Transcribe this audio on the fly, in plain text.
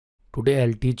Today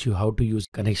I'll teach you how to use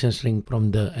connection string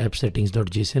from the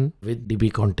AppSettings.json with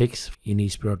DbContext in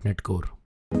ASP.NET Core.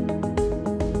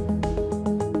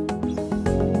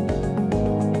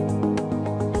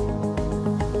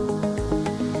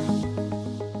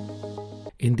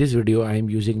 In this video I am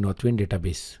using Northwind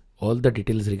database. All the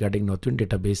details regarding Northwind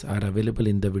database are available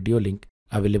in the video link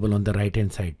available on the right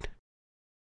hand side.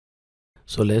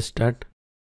 So let's start.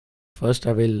 First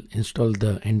I will install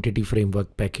the entity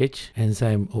framework package, hence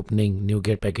I am opening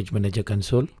NuGet package manager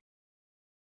console.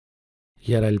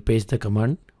 Here I'll paste the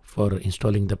command for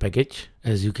installing the package.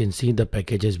 As you can see, the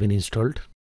package has been installed.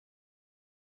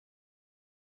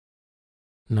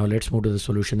 Now let's move to the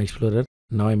Solution Explorer.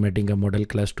 Now I'm adding a model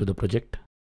class to the project.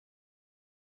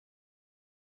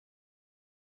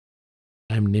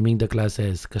 I'm naming the class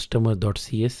as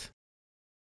customer.cs.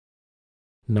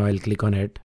 Now I'll click on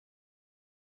add.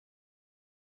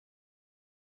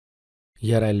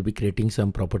 Here I'll be creating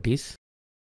some properties.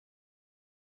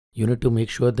 You need to make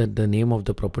sure that the name of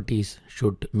the properties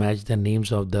should match the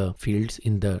names of the fields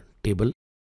in the table.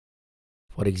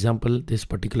 For example, this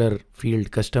particular field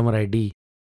customer ID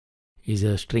is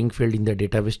a string field in the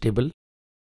database table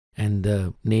and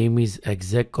the name is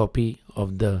exact copy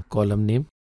of the column name.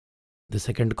 The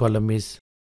second column is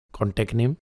contact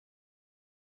name.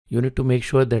 You need to make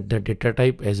sure that the data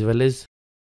type as well as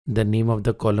the name of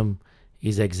the column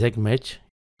is exact match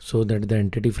so that the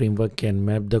entity framework can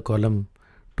map the column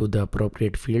to the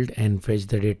appropriate field and fetch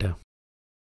the data.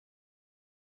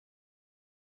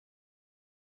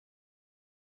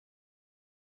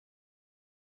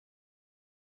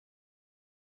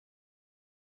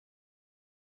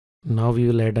 Now we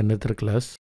will add another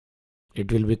class.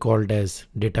 It will be called as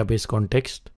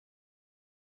DbContext.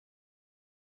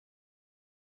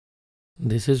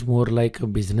 This is more like a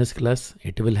business class.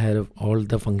 It will have all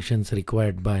the functions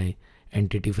required by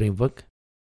entity framework.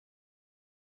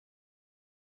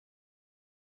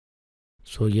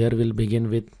 So here we'll begin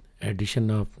with addition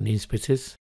of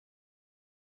namespaces.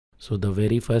 So the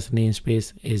very first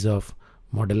namespace is of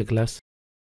model class.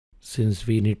 Since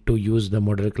we need to use the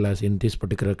model class in this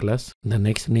particular class, the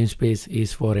next namespace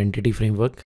is for entity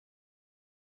framework.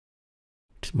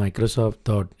 It's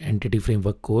Microsoft.Entity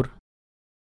Framework Core.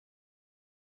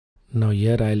 Now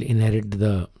here I'll inherit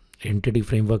the entity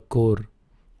framework core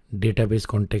database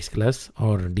context class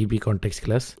or DbContext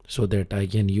class so that I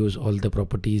can use all the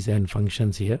properties and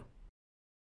functions here.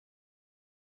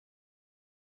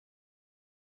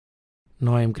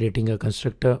 Now I am creating a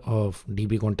constructor of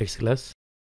DbContext class.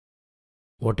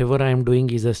 Whatever I am doing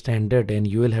is a standard and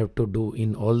you will have to do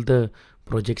in all the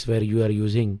projects where you are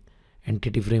using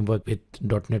entity framework with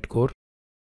 .NET Core.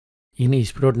 In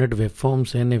ASP.NET Web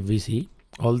Forms and FVC,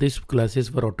 all these classes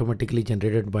were automatically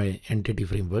generated by entity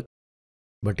framework.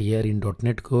 But here in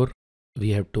 .NET Core, we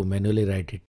have to manually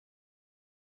write it.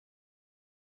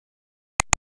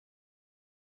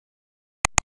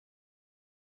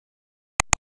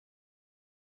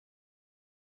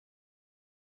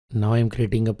 Now I am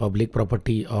creating a public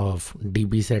property of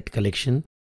DBSet collection.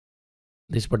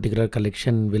 This particular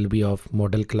collection will be of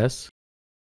model class,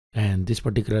 and this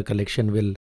particular collection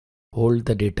will hold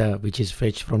the data which is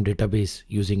fetched from database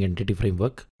using entity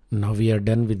framework. Now we are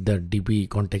done with the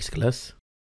DbContext class.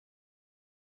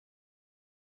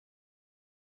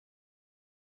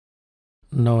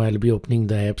 Now I'll be opening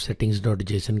the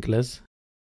AppSettings.json class.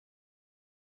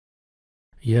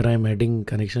 Here I am adding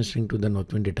connection string to the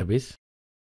Northwind database.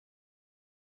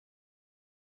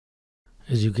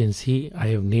 As you can see, I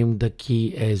have named the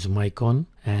key as mycon,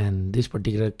 and this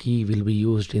particular key will be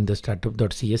used in the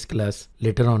startup.cs class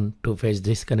later on to fetch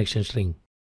this connection string.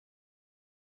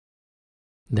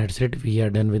 That's it, we are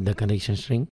done with the connection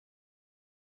string.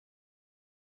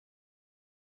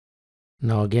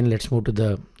 Now again, let's move to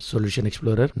the Solution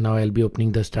Explorer. Now I'll be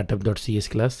opening the startup.cs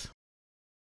class.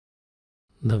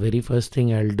 The very first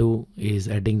thing I'll do is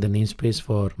adding the namespace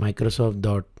for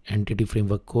Microsoft.Entity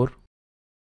Framework Core.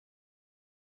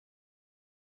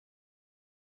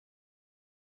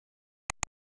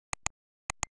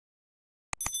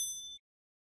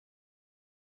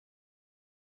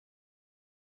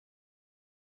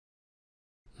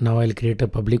 Now I'll create a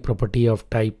public property of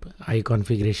type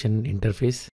iConfiguration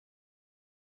interface.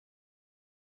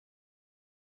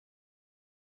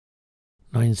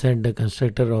 Now inside the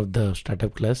constructor of the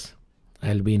startup class,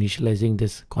 I'll be initializing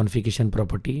this configuration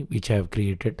property which I have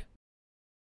created.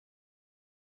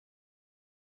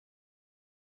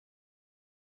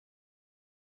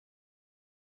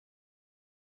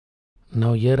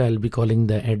 Now here I'll be calling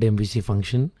the add MVC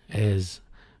function as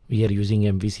we are using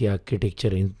MVC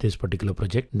architecture in this particular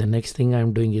project. The next thing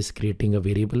I'm doing is creating a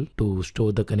variable to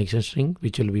store the connection string,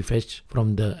 which will be fetched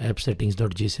from the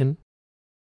AppSettings.json.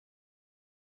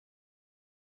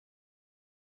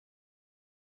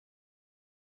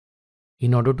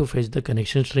 In order to fetch the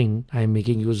connection string, I am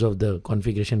making use of the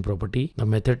configuration property. The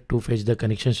method to fetch the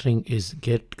connection string is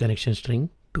getConnectionString,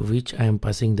 to which I am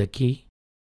passing the key.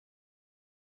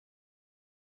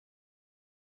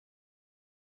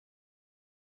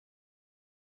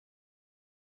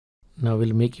 Now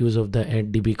we'll make use of the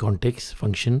add_DbContext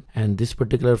function, and this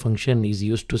particular function is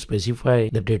used to specify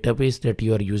the database that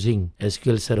you are using,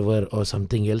 SQL Server or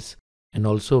something else, and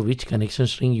also which connection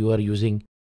string you are using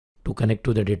to connect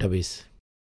to the database.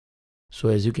 So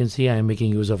as you can see, I am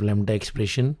making use of lambda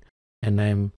expression, and I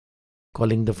am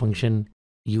calling the function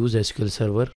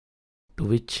useSQLServer, to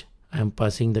which I am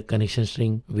passing the connection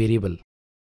string variable.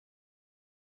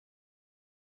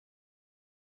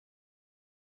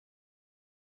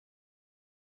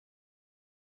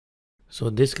 So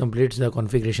this completes the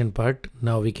configuration part.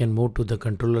 Now we can move to the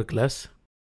controller class.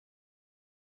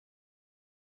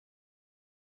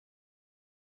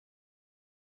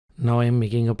 Now I am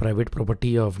making a private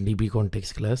property of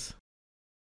DbContext class.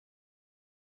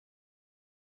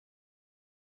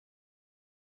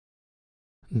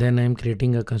 Then I am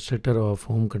creating a constructor of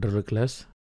homeController class.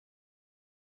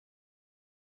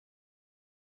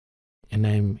 And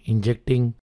I am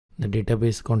injecting the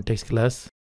database context class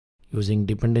using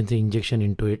dependency injection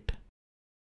into it.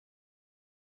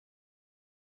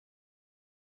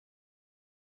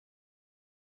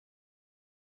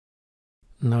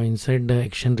 Now inside the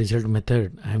action result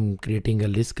method, I am creating a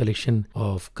list collection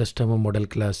of customer model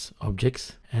class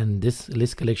objects, and this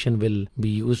list collection will be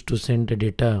used to send the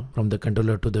data from the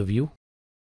controller to the view.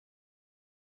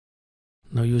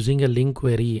 Now using a link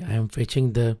query, I am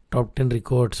fetching the top 10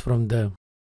 records from the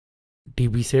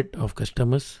DB set of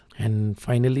customers, and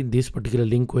finally this particular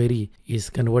link query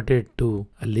is converted to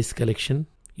a list collection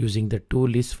using the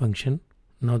toList function.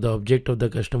 Now the object of the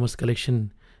customers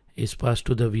collection is passed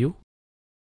to the view.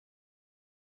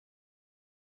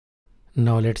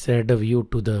 Now let's add a view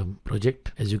to the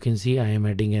project. As you can see, I am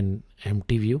adding an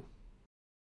empty view.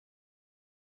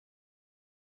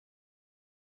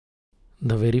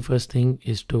 The very first thing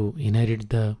is to inherit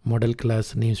the model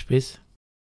class namespace.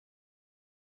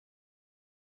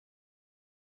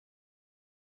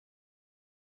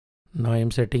 Now I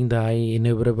am setting the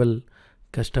IEnumerable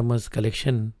customers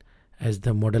collection as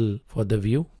the model for the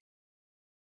view.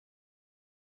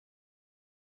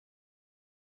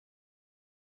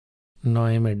 Now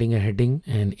I am adding a heading,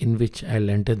 and in which I'll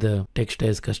enter the text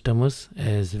as customers,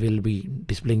 as we'll be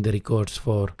displaying the records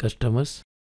for customers.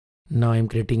 Now I am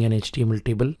creating an HTML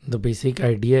table. The basic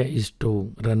idea is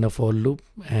to run a for loop,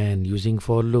 and using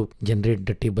for loop generate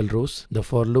the table rows. The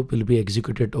for loop will be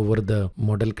executed over the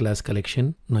model class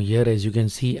collection. Now here, as you can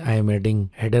see, I am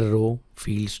adding header row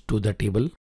fields to the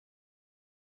table.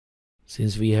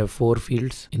 Since we have 4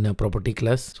 fields in a property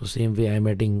class, so same way I am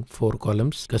adding 4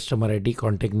 columns: customer ID,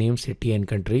 contact name, city and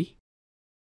country.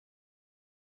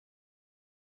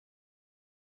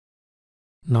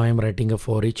 Now I am writing a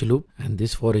for each loop, and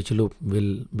this for each loop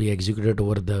will be executed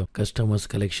over the customers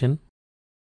collection.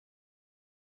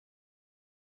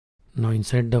 Now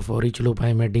inside the for each loop I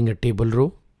am adding a table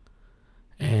row,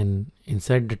 and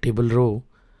inside the table row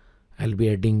I'll be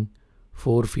adding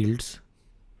 4 fields.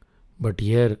 But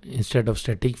here, instead of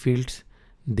static fields,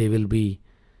 they will be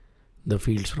the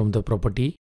fields from the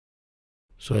property.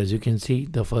 So as you can see,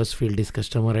 the first field is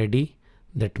customer ID.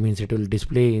 That means it will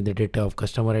display the data of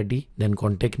customer ID, then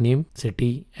contact name,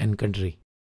 city and country.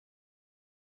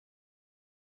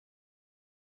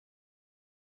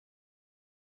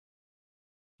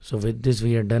 So with this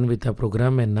we are done with the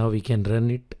program, and now we can run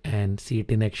it and see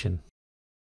it in action.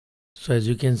 So as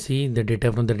you can see, the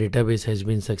data from the database has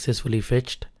been successfully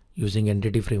fetched using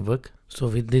entity framework. So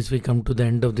with this we come to the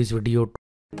end of this video.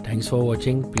 Thanks for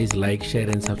watching. Please like, share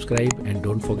and subscribe, and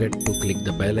don't forget to click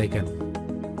the bell icon.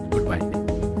 Goodbye.